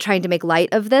I'm not trying to make light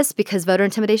of this because voter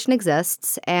intimidation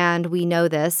exists, and we know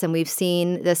this, and we've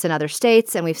seen this in other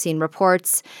states, and we've seen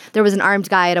reports. There was an armed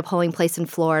guy at a polling place in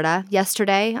Florida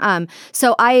yesterday.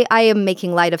 So I am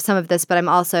making light of some of this, but I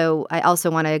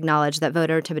also want to acknowledge that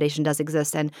voter intimidation does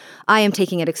exist, and I am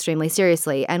taking it extremely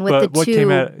seriously. And with what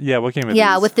came out? Yeah, what came out?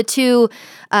 Yeah, with the two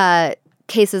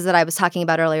cases that I was talking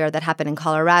about earlier that happened in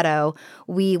Colorado,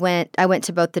 I went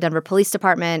to both the Denver Police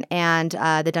Department and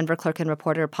the Denver clerk and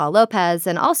reporter Paul Lopez,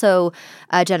 and also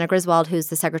Jenna Griswold, who's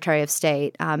the Secretary of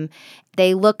State.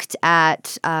 They looked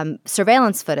at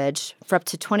surveillance footage for up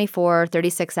to 24,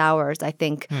 36 hours, I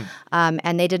think,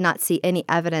 and they did not see any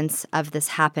evidence of this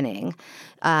happening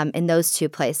in those two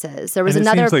places. There was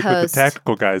another post. It seems like with post. the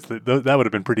tactical guys, that would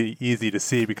have been pretty easy to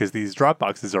see because these drop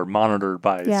boxes are monitored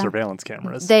by surveillance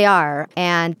cameras. They are,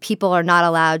 and people are not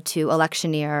allowed to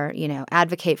electioneer,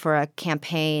 advocate for a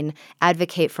campaign,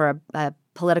 advocate for a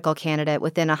political candidate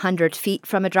within 100 feet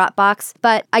from a drop box.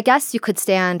 But I guess you could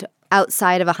stand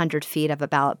outside of 100 feet of a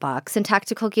ballot box in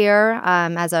tactical gear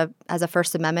as a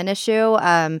First Amendment issue.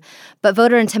 But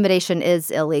voter intimidation is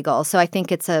illegal. So I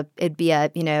think it'd be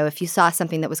if you saw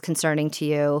something that was concerning to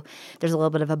you, there's a little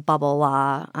bit of a bubble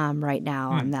law right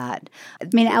now on that. I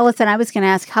mean, Allison, I was going to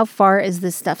ask, how far is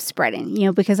this stuff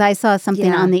spreading? Because I saw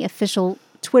something on the official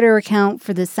Twitter account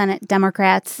for the Senate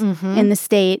Democrats in the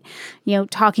state,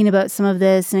 talking about some of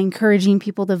this and encouraging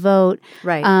people to vote.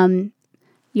 Right.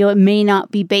 It may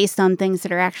not be based on things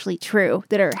that are actually true,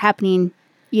 that are happening,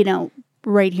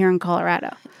 right here in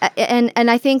Colorado. And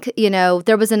I think,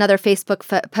 there was another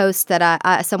Facebook post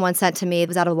that someone sent to me. It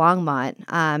was out of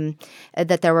Longmont,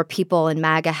 that there were people in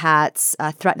MAGA hats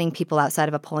threatening people outside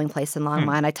of a polling place in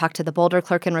Longmont. I talked to the Boulder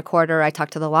clerk and recorder. I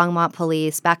talked to the Longmont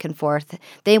police, back and forth.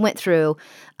 They went through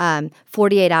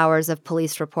 48 hours of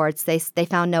police reports. They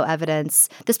found no evidence.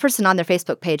 This person on their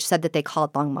Facebook page said that they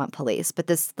called Longmont police, but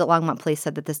the Longmont police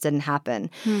said that this didn't happen.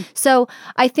 So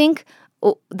I think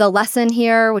the lesson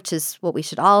here, which is what we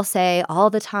should all say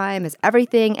all the time, is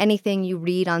anything you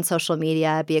read on social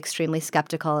media, be extremely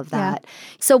skeptical of that. Yeah.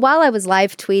 So while I was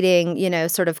live tweeting,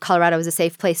 sort of Colorado is a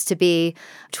safe place to be,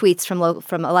 tweets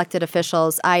from elected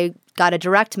officials, I got a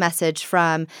direct message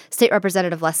from State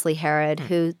Representative Leslie Herod,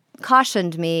 who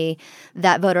cautioned me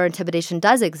that voter intimidation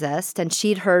does exist, and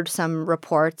she'd heard some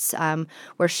reports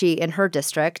where she, in her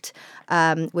district,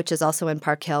 which is also in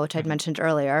Park Hill, which I'd mentioned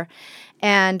earlier,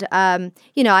 and,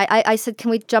 I said, can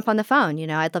we jump on the phone?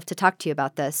 I'd love to talk to you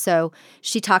about this. So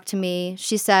she talked to me.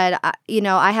 She said,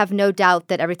 I have no doubt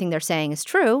that everything they're saying is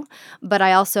true, but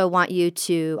I also want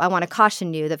to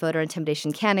caution you that voter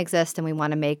intimidation can exist, and we want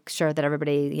to make sure that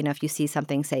everybody, if you see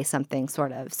something, say something,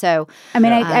 sort of. So, I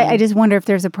mean, I just wonder if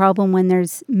there's a problem when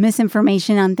there's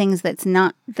misinformation on things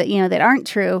that aren't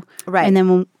true. Right. And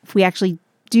then if we actually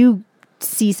do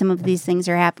see some of these things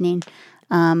are happening,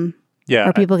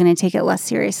 are people going to take it less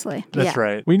seriously? That's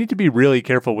right. We need to be really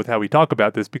careful with how we talk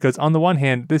about this because on the one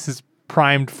hand, this is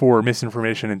primed for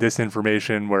misinformation and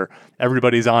disinformation where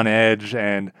everybody's on edge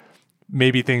and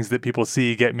maybe things that people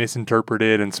see get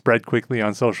misinterpreted and spread quickly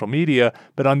on social media.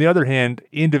 But on the other hand,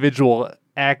 individual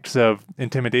acts of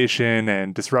intimidation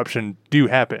and disruption do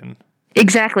happen.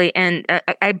 Exactly. And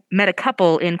I met a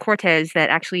couple in Cortez that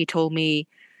actually told me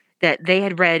that they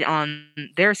had read on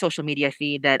their social media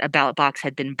feed that a ballot box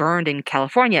had been burned in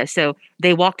California. So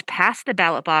they walked past the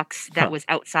ballot box that was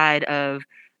outside of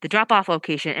the drop-off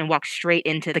location and walked straight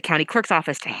into the county clerk's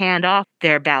office to hand off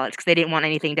their ballots because they didn't want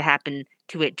anything to happen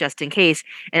to it just in case.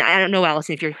 And I don't know,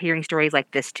 Allison, if you're hearing stories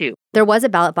like this too. There was a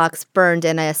ballot box burned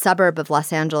in a suburb of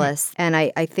Los Angeles, and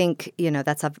I think,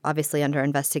 that's obviously under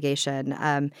investigation.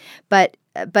 But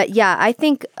yeah, I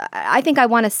think I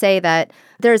want to say that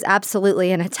there's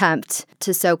absolutely an attempt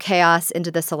to sow chaos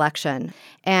into this election.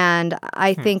 And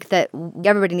I think that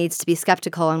everybody needs to be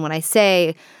skeptical. And when I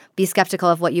say be skeptical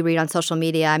of what you read on social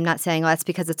media, I'm not saying, that's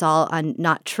because it's all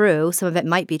not true. Some of it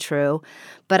might be true.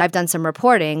 But I've done some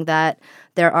reporting that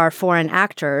there are foreign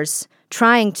actors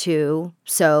trying to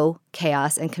sow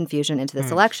chaos and confusion into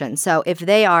this election. So if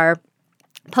they are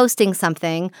posting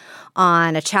something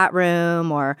on a chat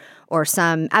room or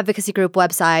some advocacy group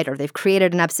website, or they've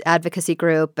created an advocacy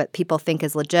group but people think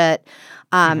is legit,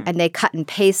 and they cut and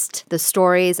paste the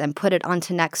stories and put it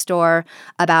onto Nextdoor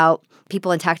about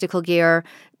people in tactical gear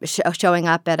showing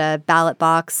up at a ballot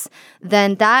box,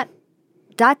 then that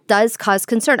does cause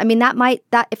concern. I mean,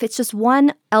 that if it's just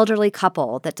one elderly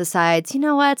couple that decides,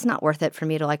 it's not worth it for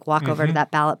me to walk over to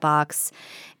that ballot box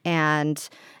and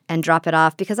drop it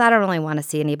off because I don't really want to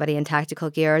see anybody in tactical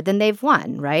gear, then they've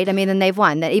won, right? I mean, then they've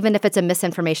won. That even if it's a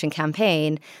misinformation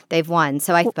campaign, they've won.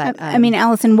 So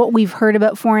Allison, what we've heard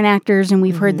about foreign actors and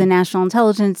we've heard the national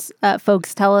intelligence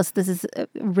folks tell us this is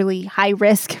really high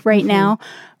risk right now.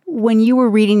 When you were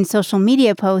reading social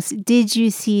media posts, did you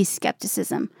see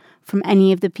skepticism from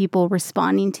any of the people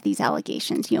responding to these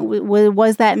allegations?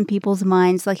 Was that in people's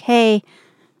minds like, hey,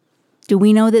 do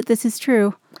we know that this is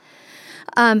true?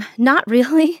 Not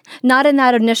really. Not in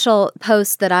that initial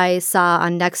post that I saw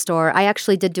on Nextdoor. I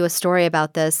actually did do a story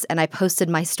about this, and I posted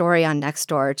my story on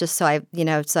Nextdoor just so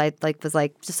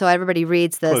just so everybody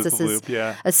reads this. Close this the is loop,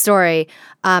 yeah. a story.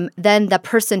 Then the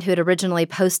person who had originally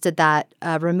posted that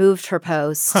removed her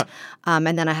post, and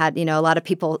then I had a lot of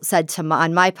people said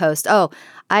on my post, "Oh,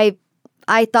 I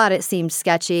thought it seemed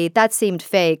sketchy. That seemed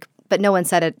fake." But no one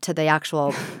said it to the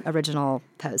actual original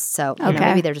post. So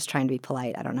maybe they're just trying to be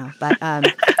polite. I don't know. But I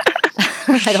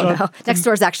don't know.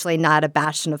 Nextdoor is actually not a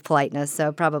bastion of politeness,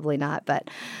 so probably not. But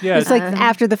it's like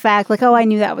after the fact, like, oh, I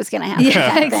knew that was going to happen.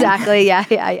 Yeah, exactly.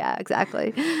 Yeah,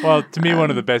 exactly. Well, to me, one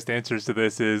of the best answers to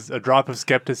this is a drop of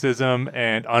skepticism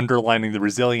and underlining the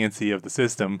resiliency of the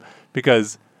system.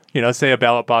 Because, say a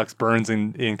ballot box burns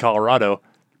in Colorado,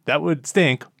 that would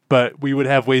stink. But we would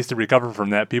have ways to recover from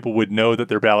that. People would know that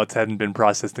their ballots hadn't been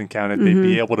processed and counted. They'd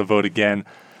be able to vote again.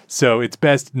 So it's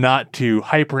best not to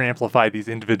hyper-amplify these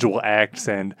individual acts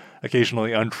and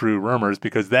occasionally untrue rumors,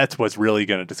 because that's what's really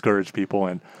going to discourage people.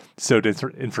 And so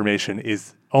disinformation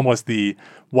is almost the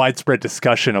widespread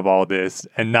discussion of all this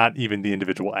and not even the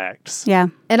individual acts. Yeah.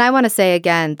 And I want to say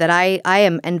again that I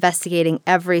am investigating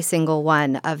every single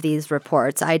one of these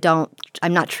reports.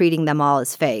 I'm not treating them all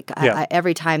as fake. Yeah.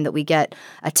 Every time that we get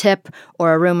a tip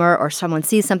or a rumor or someone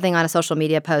sees something on a social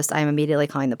media post, I'm immediately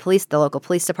calling the police, the local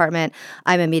police department.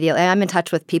 I'm in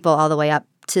touch with people all the way up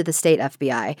to the state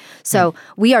FBI. So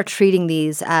we are treating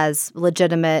these as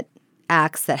legitimate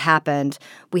acts that happened.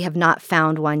 We have not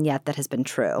found one yet that has been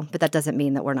true, but that doesn't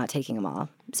mean that we're not taking them all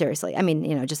seriously. I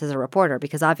mean, just as a reporter,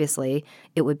 because obviously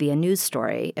it would be a news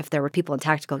story if there were people in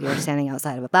tactical gear standing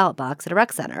outside of a ballot box at a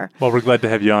rec center. Well, we're glad to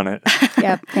have you on it.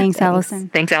 Yep. Thanks, Allison.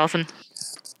 Thanks, Allison.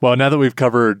 Well, now that we've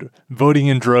covered voting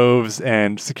in droves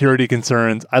and security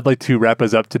concerns, I'd like to wrap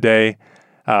us up today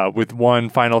with one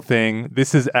final thing.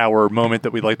 This is our moment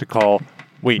that we like to call,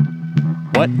 wait,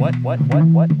 what?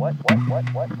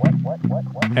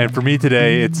 And for me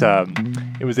today,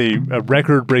 it was a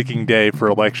record-breaking day for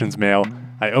elections mail.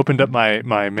 I opened up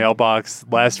my mailbox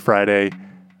last Friday.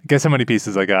 Guess how many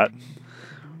pieces I got?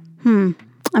 I'm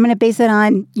going to base it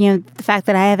on, the fact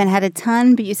that I haven't had a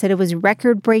ton, but you said it was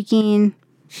record-breaking.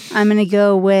 I'm going to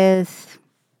go with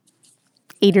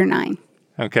 8 or 9.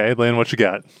 Okay, Lynn, what you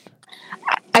got?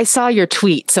 I saw your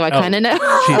tweet, so I kind of know.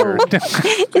 Cheater.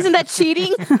 Isn't that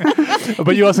cheating?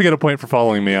 But you also get a point for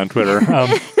following me on Twitter.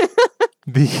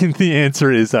 The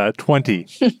answer is 20.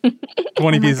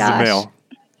 20 pieces of mail.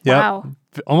 Yep. Wow.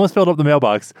 Almost filled up the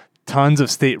mailbox. Tons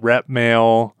of state rep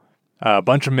mail, a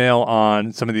bunch of mail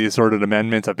on some of the assorted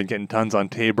amendments. I've been getting tons on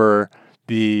Tabor.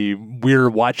 The we're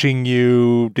watching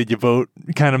you, did you vote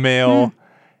kind of mail.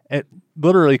 It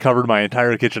literally covered my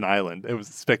entire kitchen island. It was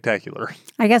spectacular.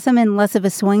 I guess I'm in less of a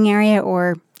swing area,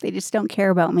 or they just don't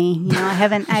care about me. I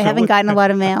haven't gotten a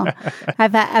lot of mail.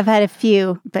 I've had a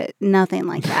few, but nothing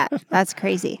like that. That's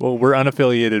crazy. Well, we're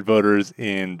unaffiliated voters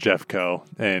in Jeffco,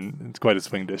 and it's quite a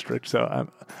swing district. So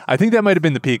I think that might have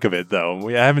been the peak of it, though.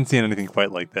 I haven't seen anything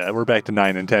quite like that. We're back to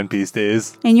 9 and 10 piece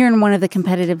days. And you're in one of the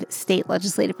competitive state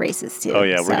legislative races, too. Oh,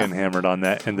 yeah, we're getting hammered on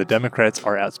that. And the Democrats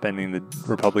are outspending the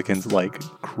Republicans like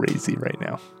crazy right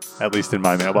now, at least in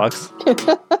my mailbox.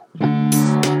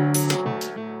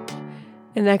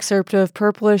 An excerpt of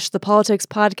Purplish, the politics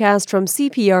podcast from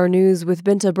CPR News with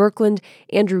Binta Birkeland,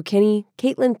 Andrew Kinney,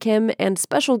 Caitlin Kim, and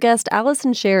special guest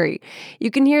Allison Sherry. You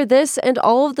can hear this and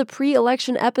all of the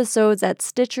pre-election episodes at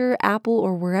Stitcher, Apple,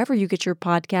 or wherever you get your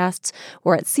podcasts,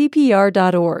 or at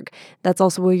CPR.org. That's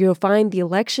also where you'll find the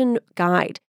election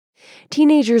guide.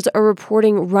 Teenagers are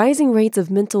reporting rising rates of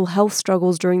mental health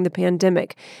struggles during the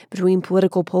pandemic. Between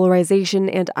political polarization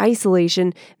and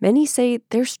isolation, many say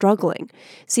they're struggling.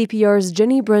 CPR's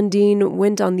Jenny Brundine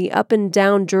went on the up and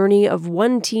down journey of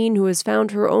one teen who has found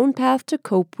her own path to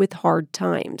cope with hard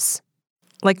times.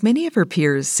 Like many of her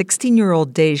peers,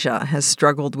 16-year-old Deja has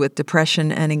struggled with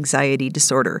depression and anxiety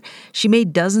disorder. She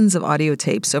made dozens of audio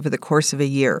tapes over the course of a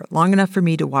year, long enough for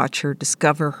me to watch her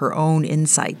discover her own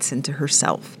insights into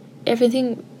herself.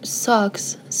 Everything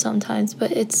sucks sometimes, but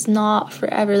it's not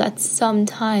forever. That's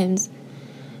sometimes.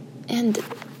 And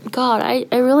God, I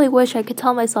really wish I could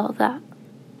tell myself that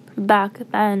back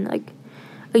then, like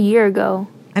a year ago.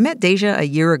 I met Deja a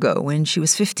year ago when she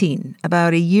was 15,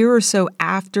 about a year or so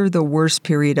after the worst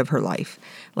period of her life.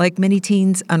 Like many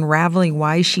teens, unraveling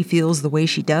why she feels the way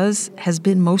she does has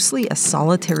been mostly a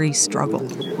solitary struggle.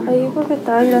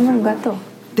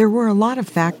 There were a lot of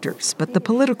factors, but the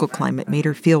political climate made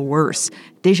her feel worse.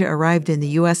 Deja arrived in the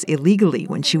U.S. illegally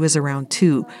when she was around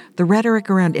 2. The rhetoric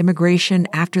around immigration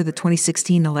after the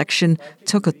 2016 election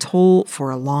took a toll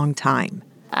for a long time.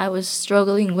 I was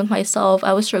struggling with myself.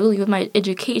 I was struggling with my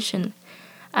education.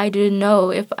 I didn't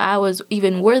know if I was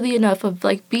even worthy enough of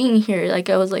like being here. Like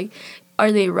I was like,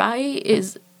 are they right?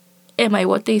 Am I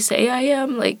what they say I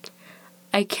am? Like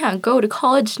I can't go to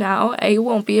college now. I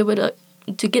won't be able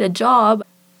to get a job.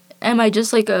 Am I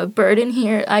just like a burden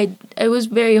here? It was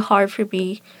very hard for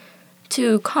me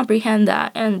to comprehend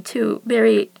that and to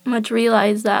very much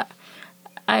realize that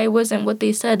I wasn't what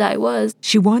they said I was.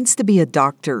 She wants to be a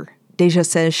doctor. Deja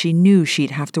says she knew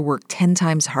she'd have to work 10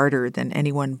 times harder than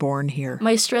anyone born here.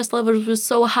 My stress levels were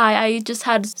so high. I just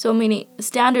had so many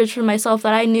standards for myself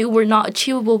that I knew were not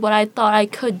achievable, but I thought I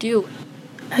could do.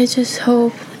 I just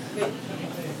hope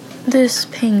this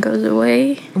pain goes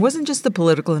away. It wasn't just the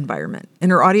political environment. In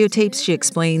her audio tapes, she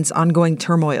explains ongoing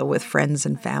turmoil with friends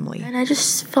and family. And I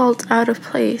just felt out of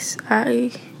place.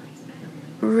 I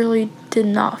really did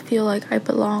not feel like I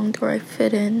belonged or I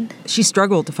fit in. She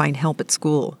struggled to find help at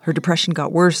school. Her depression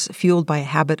got worse, fueled by a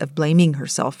habit of blaming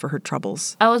herself for her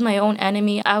troubles. I was my own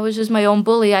enemy. I was just my own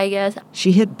bully, I guess.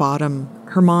 She hit bottom.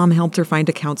 Her mom helped her find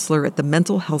a counselor at the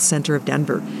Mental Health Center of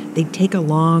Denver. They'd take a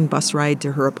long bus ride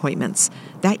to her appointments.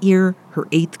 That year, her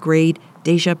 8th grade,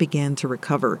 Deja began to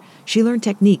recover. She learned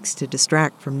techniques to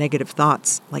distract from negative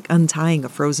thoughts, like untying a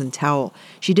frozen towel.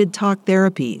 She did talk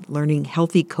therapy, learning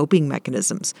healthy coping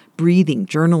mechanisms, breathing,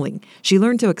 journaling. She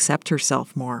learned to accept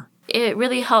herself more. It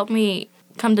really helped me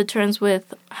come to terms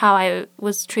with how I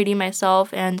was treating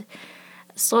myself, and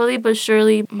slowly but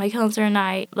surely, my counselor and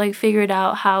I figured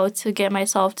out how to get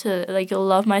myself to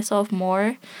love myself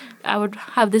more. I would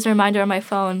have this reminder on my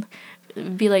phone,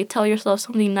 be like, tell yourself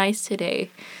something nice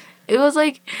today. It was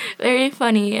very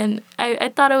funny, and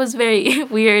I thought it was very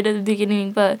weird at the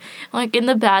beginning, but in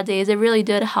the bad days, it really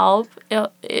did help.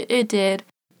 It did.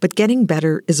 But getting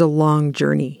better is a long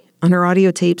journey. On her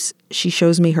audio tapes, she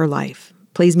shows me her life,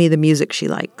 plays me the music she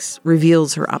likes,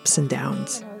 reveals her ups and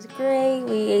downs. It was great.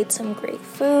 We ate some great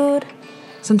food.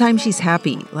 Sometimes she's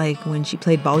happy, like when she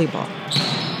played volleyball.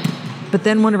 But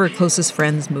then one of her closest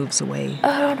friends moves away.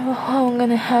 I don't know how I'm going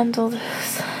to handle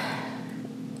this.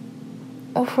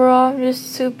 Overall, I'm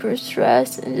just super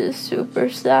stressed and just super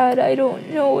sad. I don't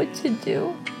know what to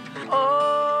do.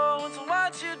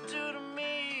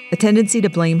 A tendency to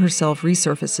blame herself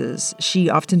resurfaces. She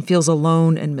often feels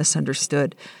alone and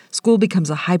misunderstood. School becomes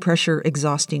a high-pressure,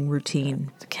 exhausting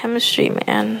routine. Chemistry,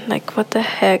 man. What the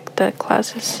heck? That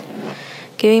class is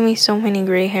giving me so many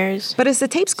gray hairs. But as the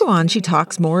tapes go on, she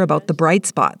talks more about the bright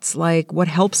spots, like what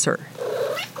helps her.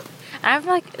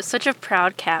 I'm such a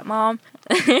proud cat mom.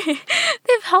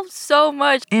 They've helped so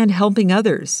much. And helping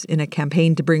others in a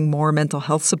campaign to bring more mental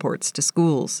health supports to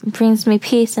schools. It brings me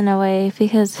peace in a way,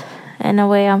 because in a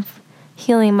way I'm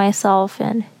healing myself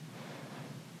and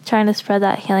trying to spread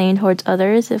that healing towards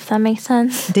others, if that makes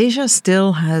sense. Deja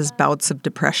still has bouts of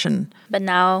depression. But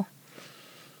now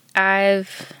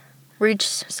I've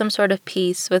reached some sort of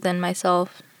peace within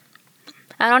myself.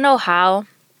 I don't know how.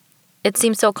 It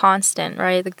seems so constant,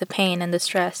 right? The pain and the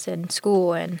stress in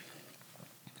school and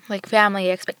family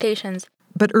expectations.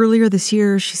 But earlier this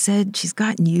year, she said she's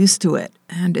gotten used to it,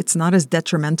 and it's not as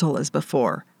detrimental as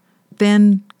before.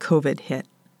 Then COVID hit.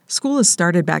 School has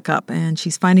started back up, and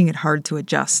she's finding it hard to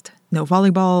adjust. No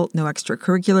volleyball, no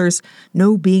extracurriculars,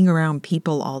 no being around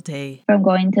people all day. From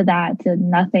going to that to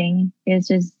nothing, it's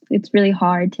really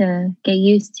hard to get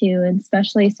used to, and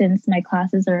especially since my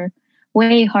classes are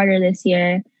way harder this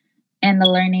year, and the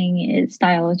learning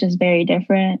style is just very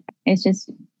different. It's just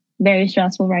very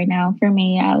stressful right now for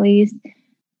me, at least.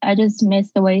 I just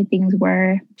miss the way things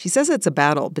were. She says it's a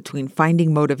battle between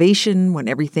finding motivation when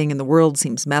everything in the world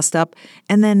seems messed up,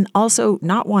 and then also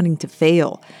not wanting to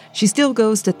fail. She still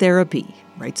goes to therapy,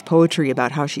 writes poetry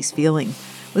about how she's feeling.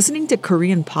 Listening to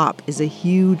Korean pop is a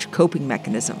huge coping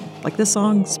mechanism, like the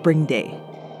song Spring Day.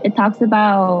 It talks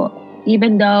about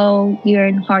even though you're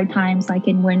in hard times, like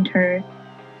in winter,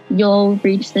 you'll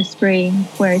reach the spring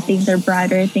where things are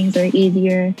brighter, things are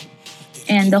easier.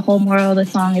 And the whole moral of the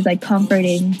song is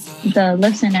comforting the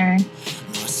listener.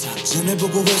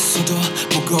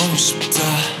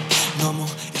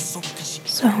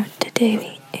 So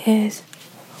today is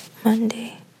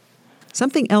Monday.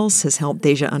 Something else has helped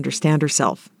Deja understand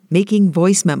herself, making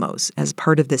voice memos as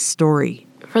part of this story.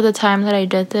 For the time that I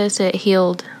did this, it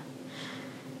healed.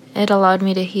 It allowed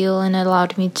me to heal, and it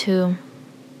allowed me to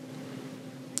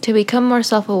become more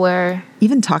self-aware.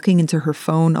 Even talking into her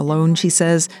phone alone, she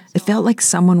says, it felt like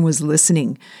someone was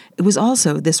listening. It was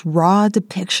also this raw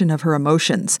depiction of her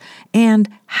emotions and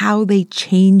how they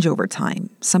change over time,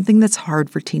 something that's hard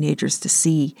for teenagers to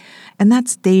see. And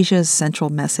that's Deja's central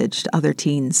message to other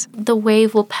teens. The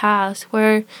wave will pass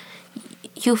where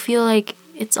you feel like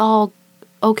it's all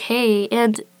okay,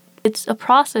 and It's a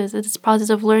process. It's a process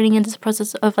of learning, and it's a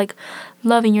process of like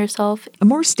loving yourself. A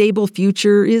more stable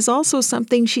future is also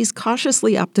something she's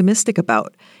cautiously optimistic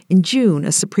about. In June,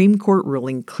 a Supreme Court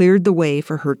ruling cleared the way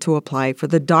for her to apply for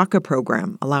the DACA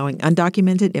program, allowing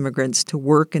undocumented immigrants to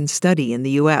work and study in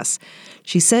the U.S.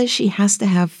 She says she has to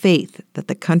have faith that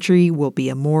the country will be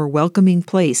a more welcoming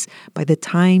place by the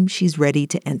time she's ready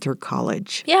to enter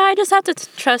college. Yeah, I just have to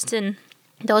trust in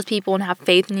those people and have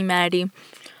faith in humanity.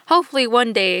 Hopefully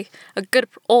one day a good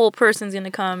old person's going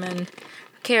to come and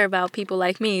care about people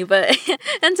like me. But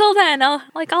until then,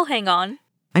 I'll hang on.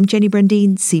 I'm Jenny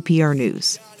Brendine, CPR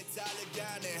News.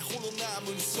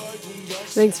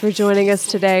 Thanks for joining us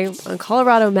today on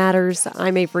Colorado Matters.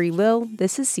 I'm Avery Lill.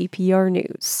 This is CPR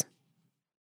News.